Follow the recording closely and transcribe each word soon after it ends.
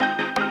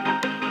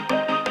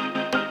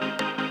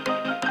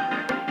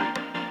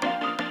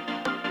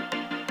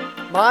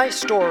My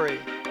Story,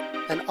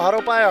 an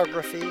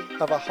autobiography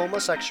of a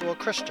homosexual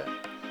Christian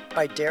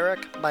by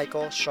Derek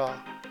Michael Shaw.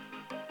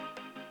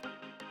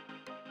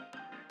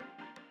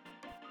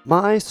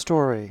 My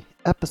Story,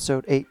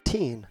 Episode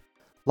 18,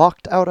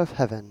 Locked Out of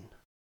Heaven.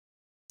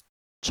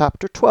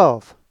 Chapter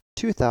 12,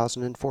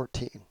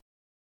 2014.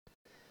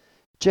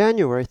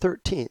 January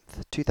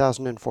 13th,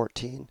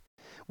 2014.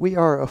 We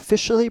are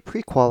officially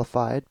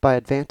pre-qualified by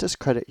Advantis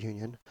Credit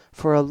Union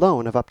for a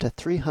loan of up to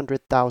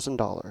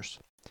 $300,000.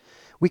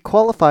 We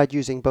qualified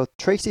using both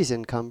Tracy's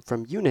income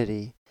from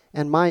Unity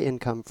and my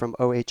income from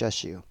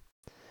OHSU.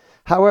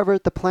 However,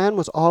 the plan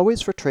was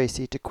always for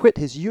Tracy to quit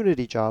his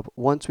Unity job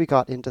once we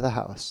got into the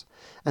house,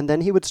 and then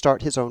he would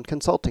start his own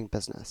consulting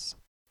business.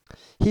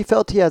 He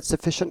felt he had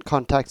sufficient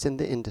contacts in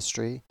the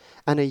industry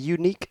and a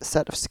unique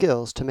set of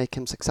skills to make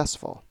him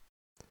successful.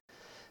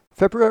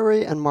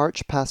 February and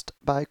March passed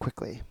by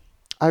quickly.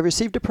 I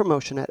received a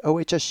promotion at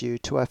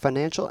OHSU to a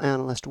Financial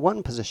Analyst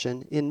 1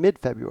 position in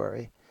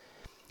mid-February.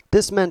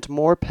 This meant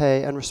more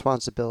pay and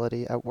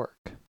responsibility at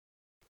work.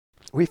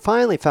 We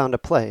finally found a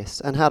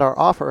place and had our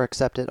offer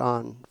accepted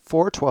on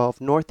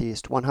 412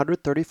 Northeast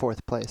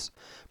 134th Place,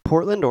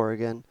 Portland,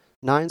 Oregon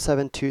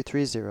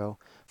 97230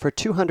 for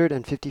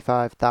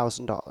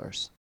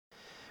 $255,000.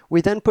 We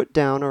then put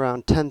down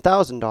around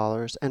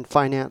 $10,000 and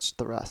financed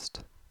the rest.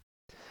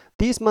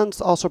 These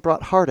months also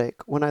brought heartache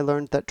when I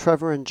learned that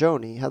Trevor and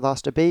Joni had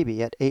lost a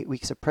baby at 8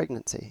 weeks of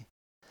pregnancy.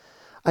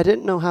 I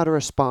didn't know how to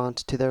respond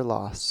to their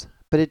loss,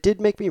 but it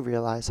did make me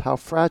realize how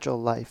fragile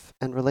life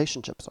and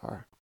relationships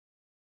are.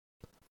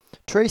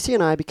 Tracy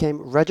and I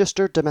became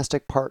registered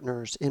domestic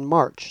partners in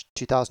March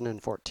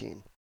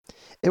 2014.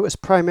 It was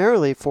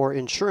primarily for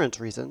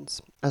insurance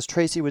reasons, as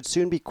Tracy would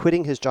soon be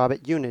quitting his job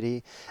at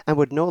Unity and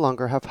would no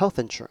longer have health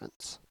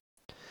insurance.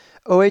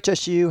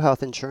 OHSU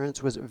health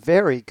insurance was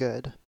very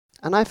good,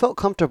 and I felt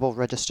comfortable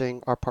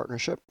registering our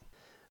partnership.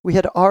 We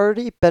had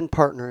already been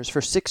partners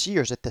for 6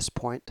 years at this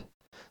point,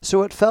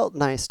 so it felt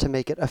nice to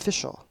make it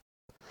official.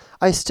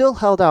 I still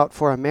held out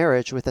for a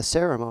marriage with a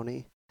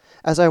ceremony,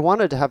 as I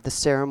wanted to have the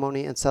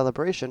ceremony and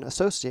celebration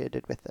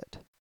associated with it.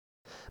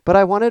 But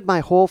I wanted my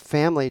whole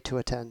family to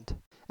attend,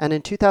 and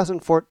in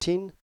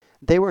 2014,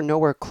 they were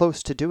nowhere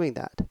close to doing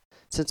that,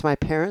 since my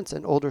parents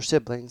and older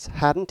siblings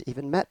hadn't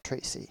even met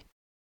Tracy.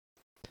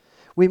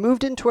 We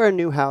moved into our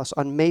new house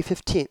on May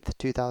 15th,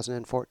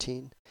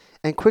 2014,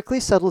 and quickly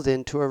settled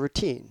into a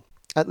routine,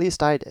 at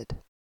least I did.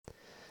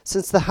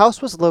 Since the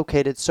house was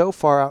located so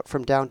far out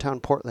from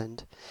downtown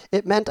Portland,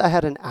 it meant I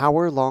had an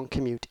hour-long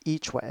commute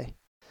each way,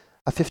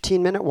 a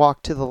 15-minute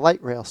walk to the light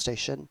rail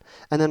station,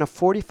 and then a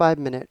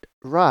 45-minute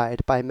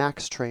ride by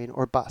MAX train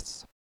or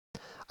bus.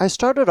 I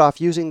started off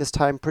using this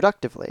time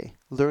productively,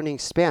 learning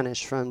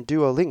Spanish from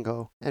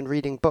Duolingo and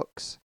reading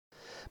books.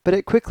 But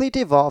it quickly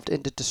devolved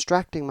into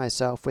distracting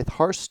myself with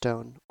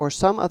Hearthstone or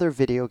some other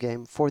video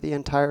game for the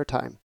entire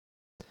time.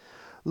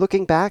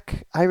 Looking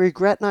back, I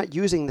regret not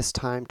using this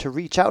time to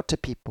reach out to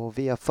people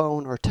via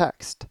phone or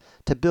text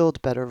to build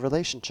better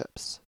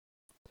relationships.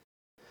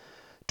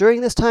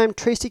 During this time,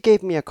 Tracy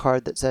gave me a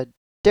card that said,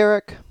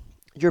 "Derek,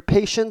 your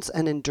patience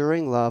and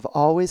enduring love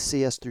always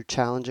see us through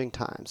challenging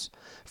times,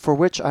 for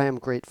which I am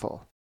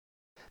grateful.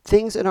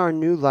 Things in our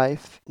new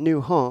life,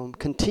 new home,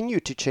 continue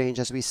to change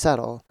as we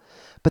settle,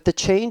 but the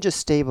change is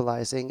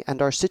stabilizing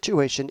and our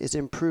situation is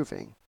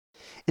improving.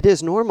 It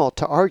is normal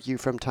to argue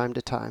from time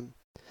to time,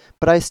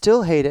 but I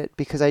still hate it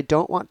because I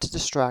don't want to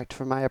distract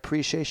from my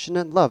appreciation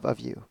and love of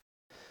you.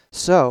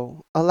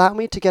 So, allow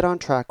me to get on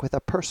track with a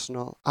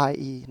personal,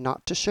 i.e.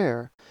 not to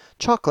share,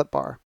 chocolate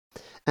bar,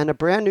 and a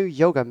brand new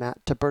yoga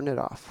mat to burn it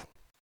off.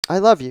 I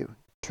love you,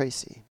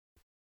 Tracy."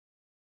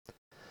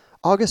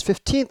 August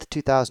 15th,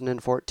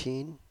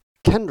 2014,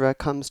 Kendra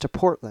comes to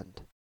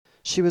Portland.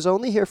 She was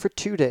only here for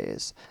 2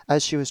 days,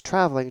 as she was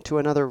traveling to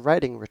another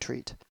writing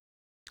retreat.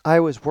 I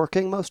was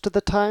working most of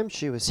the time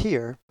she was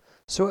here,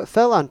 so it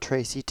fell on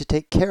Tracy to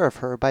take care of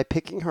her by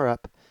picking her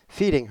up,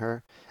 feeding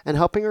her, and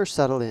helping her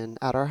settle in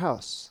at our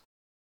house.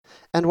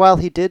 And while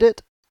he did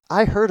it,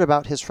 I heard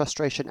about his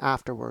frustration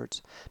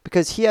afterwards,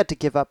 because he had to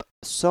give up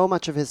so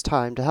much of his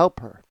time to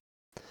help her.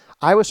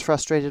 I was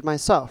frustrated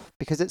myself,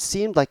 because it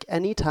seemed like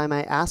any time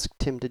I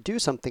asked him to do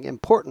something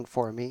important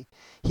for me,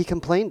 he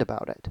complained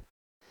about it.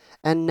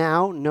 And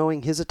now,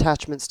 knowing his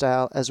attachment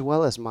style as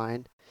well as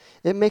mine,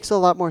 it makes a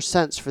lot more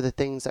sense for the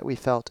things that we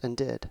felt and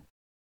did.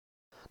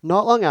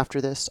 Not long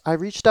after this, I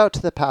reached out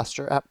to the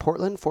pastor at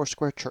Portland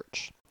Foursquare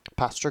Church,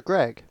 Pastor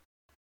Greg.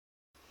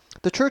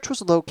 The church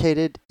was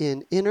located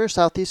in inner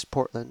southeast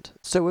Portland,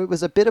 so it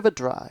was a bit of a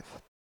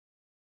drive.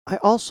 I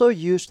also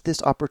used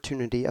this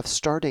opportunity of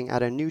starting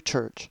at a new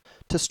church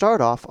to start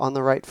off on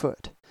the right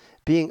foot,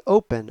 being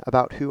open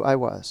about who I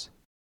was.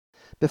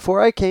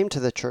 Before I came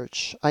to the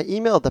church, I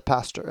emailed the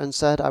pastor and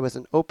said I was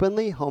an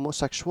openly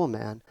homosexual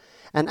man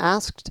and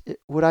asked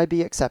would I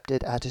be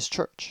accepted at his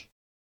church.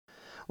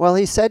 While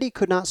he said he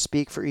could not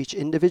speak for each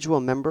individual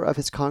member of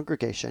his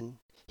congregation,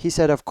 he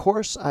said of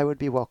course I would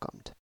be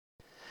welcomed.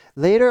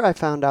 Later I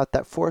found out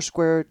that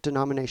Foursquare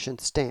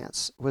denomination's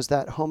stance was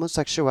that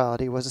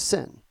homosexuality was a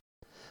sin.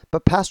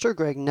 But Pastor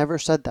Greg never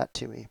said that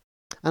to me,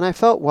 and I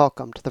felt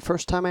welcomed the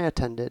first time I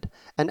attended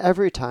and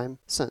every time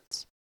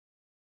since.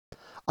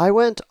 I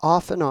went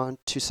off and on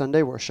to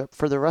Sunday worship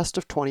for the rest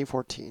of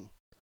 2014.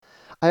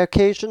 I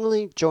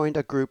occasionally joined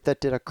a group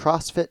that did a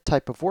CrossFit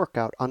type of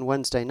workout on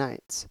Wednesday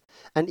nights,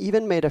 and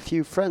even made a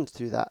few friends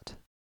through that.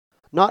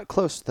 Not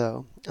close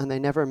though, and they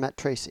never met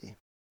Tracy.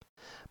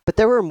 But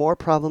there were more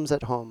problems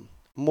at home,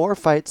 more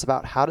fights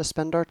about how to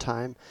spend our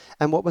time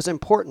and what was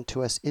important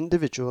to us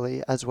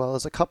individually as well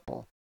as a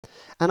couple.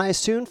 And I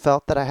soon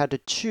felt that I had to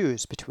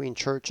choose between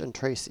church and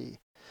Tracy,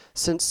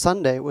 since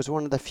Sunday was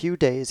one of the few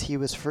days he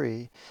was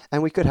free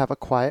and we could have a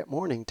quiet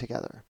morning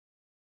together.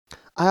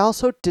 I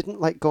also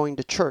didn't like going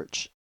to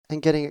church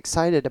and getting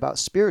excited about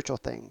spiritual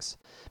things,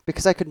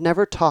 because I could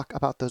never talk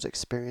about those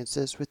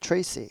experiences with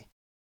Tracy.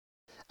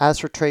 As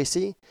for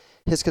Tracy,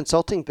 his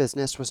consulting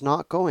business was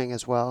not going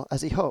as well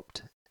as he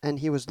hoped, and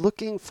he was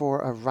looking for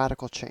a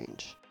radical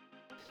change.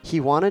 He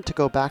wanted to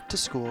go back to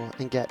school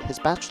and get his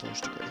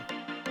bachelor's degree.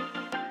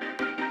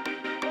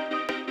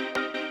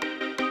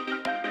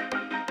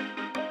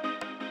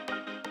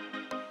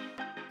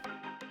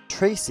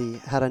 Tracy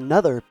had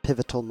another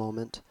pivotal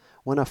moment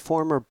when a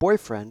former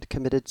boyfriend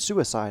committed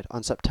suicide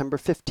on September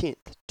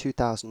 15th,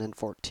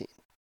 2014.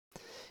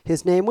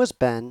 His name was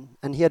Ben,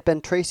 and he had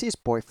been Tracy's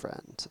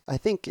boyfriend, I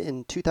think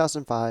in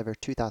 2005 or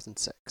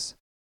 2006.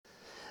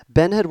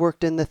 Ben had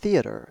worked in the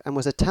theater and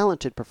was a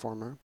talented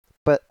performer,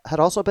 but had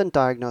also been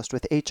diagnosed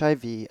with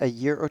HIV a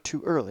year or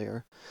two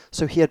earlier,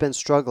 so he had been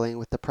struggling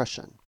with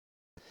depression.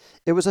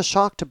 It was a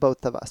shock to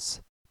both of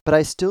us, but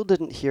I still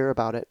didn't hear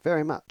about it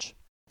very much.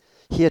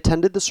 He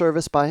attended the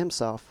service by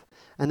himself,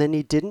 and then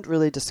he didn't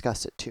really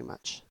discuss it too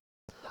much.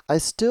 I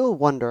still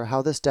wonder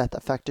how this death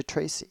affected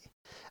Tracy,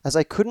 as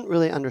I couldn't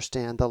really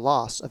understand the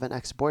loss of an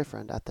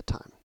ex-boyfriend at the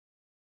time.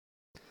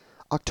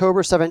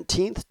 October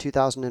 17th,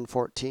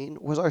 2014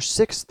 was our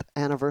 6th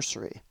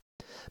anniversary,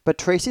 but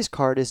Tracy's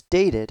card is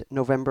dated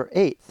November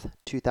 8th,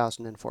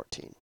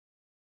 2014.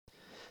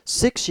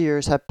 6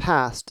 years have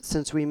passed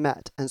since we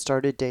met and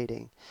started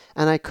dating,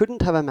 and I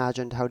couldn't have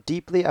imagined how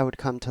deeply I would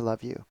come to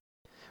love you.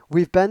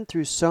 We've been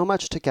through so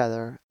much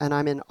together, and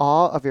I'm in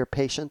awe of your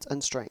patience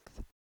and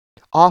strength.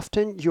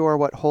 Often you are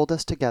what hold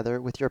us together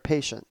with your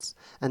patience,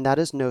 and that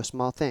is no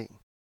small thing.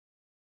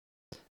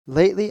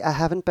 Lately, I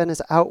haven't been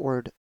as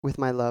outward with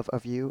my love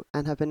of you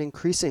and have been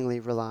increasingly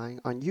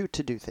relying on you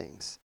to do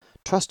things,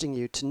 trusting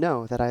you to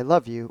know that I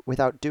love you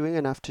without doing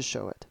enough to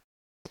show it.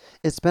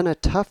 It's been a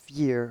tough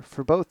year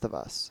for both of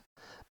us,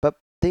 but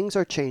things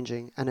are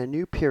changing and a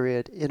new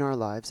period in our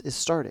lives is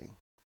starting.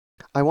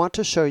 I want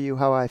to show you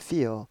how I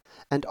feel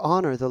and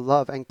honor the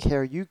love and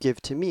care you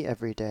give to me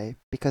every day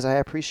because I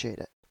appreciate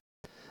it.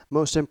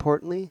 Most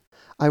importantly,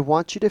 I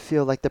want you to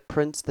feel like the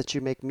prince that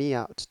you make me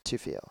out to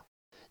feel.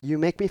 You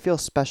make me feel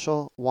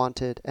special,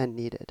 wanted, and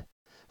needed.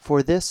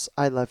 For this,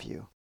 I love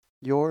you.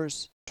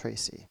 Yours,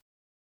 Tracy.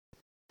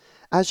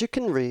 As you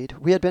can read,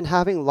 we had been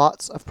having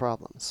lots of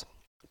problems.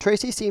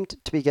 Tracy seemed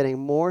to be getting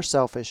more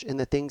selfish in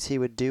the things he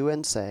would do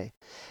and say,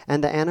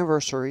 and the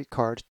anniversary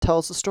card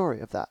tells the story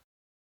of that.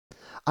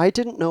 I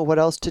didn't know what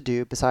else to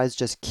do besides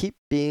just keep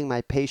being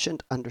my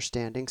patient,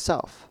 understanding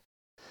self.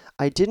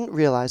 I didn't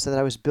realize that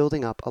I was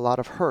building up a lot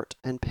of hurt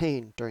and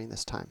pain during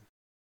this time.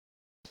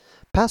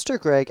 Pastor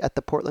Greg at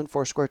the Portland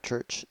Foursquare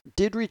Church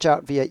did reach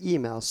out via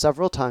email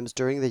several times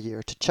during the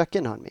year to check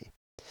in on me.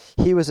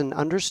 He was an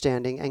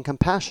understanding and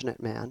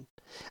compassionate man,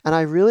 and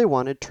I really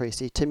wanted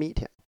Tracy to meet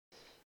him.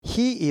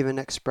 He even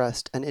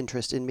expressed an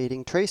interest in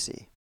meeting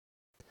Tracy.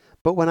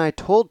 But when I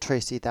told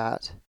Tracy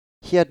that,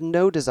 he had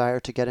no desire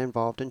to get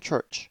involved in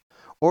church,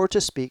 or to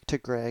speak to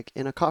Greg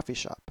in a coffee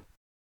shop.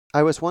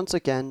 I was once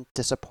again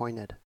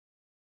disappointed.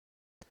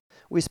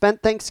 We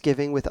spent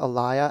Thanksgiving with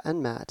Alaya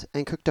and Matt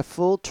and cooked a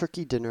full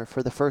turkey dinner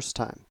for the first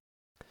time.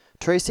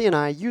 Tracy and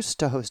I used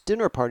to host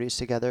dinner parties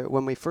together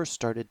when we first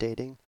started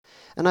dating,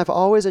 and I've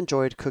always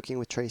enjoyed cooking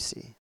with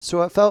Tracy,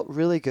 so it felt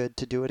really good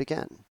to do it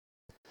again.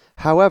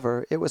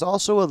 However, it was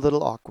also a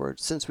little awkward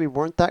since we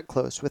weren't that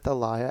close with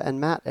Alaya and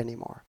Matt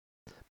anymore.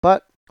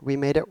 But we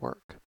made it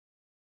work.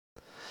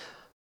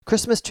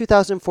 Christmas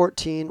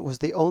 2014 was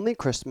the only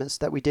Christmas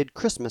that we did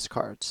Christmas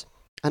cards,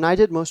 and I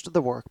did most of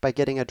the work by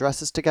getting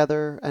addresses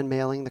together and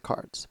mailing the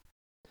cards.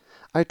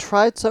 I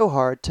tried so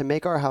hard to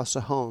make our house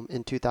a home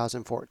in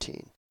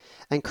 2014,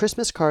 and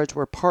Christmas cards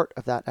were part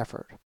of that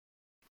effort.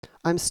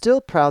 I'm still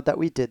proud that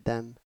we did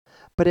them,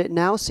 but it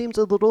now seems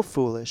a little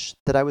foolish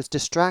that I was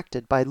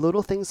distracted by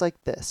little things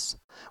like this,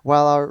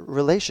 while our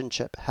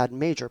relationship had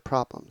major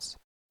problems.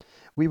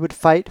 We would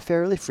fight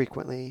fairly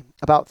frequently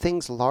about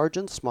things large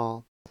and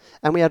small,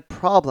 and we had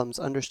problems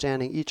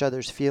understanding each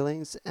other's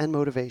feelings and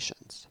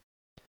motivations.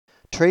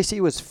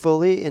 Tracy was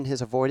fully in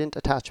his avoidant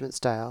attachment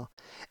style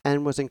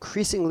and was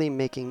increasingly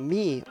making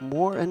me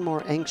more and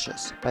more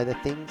anxious by the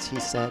things he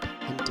said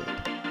and did.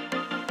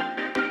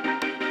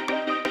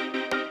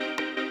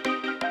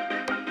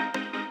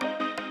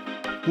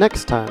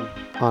 Next time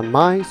on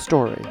My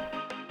Story,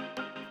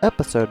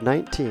 Episode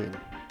 19,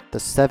 The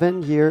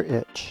 7-Year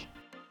Itch.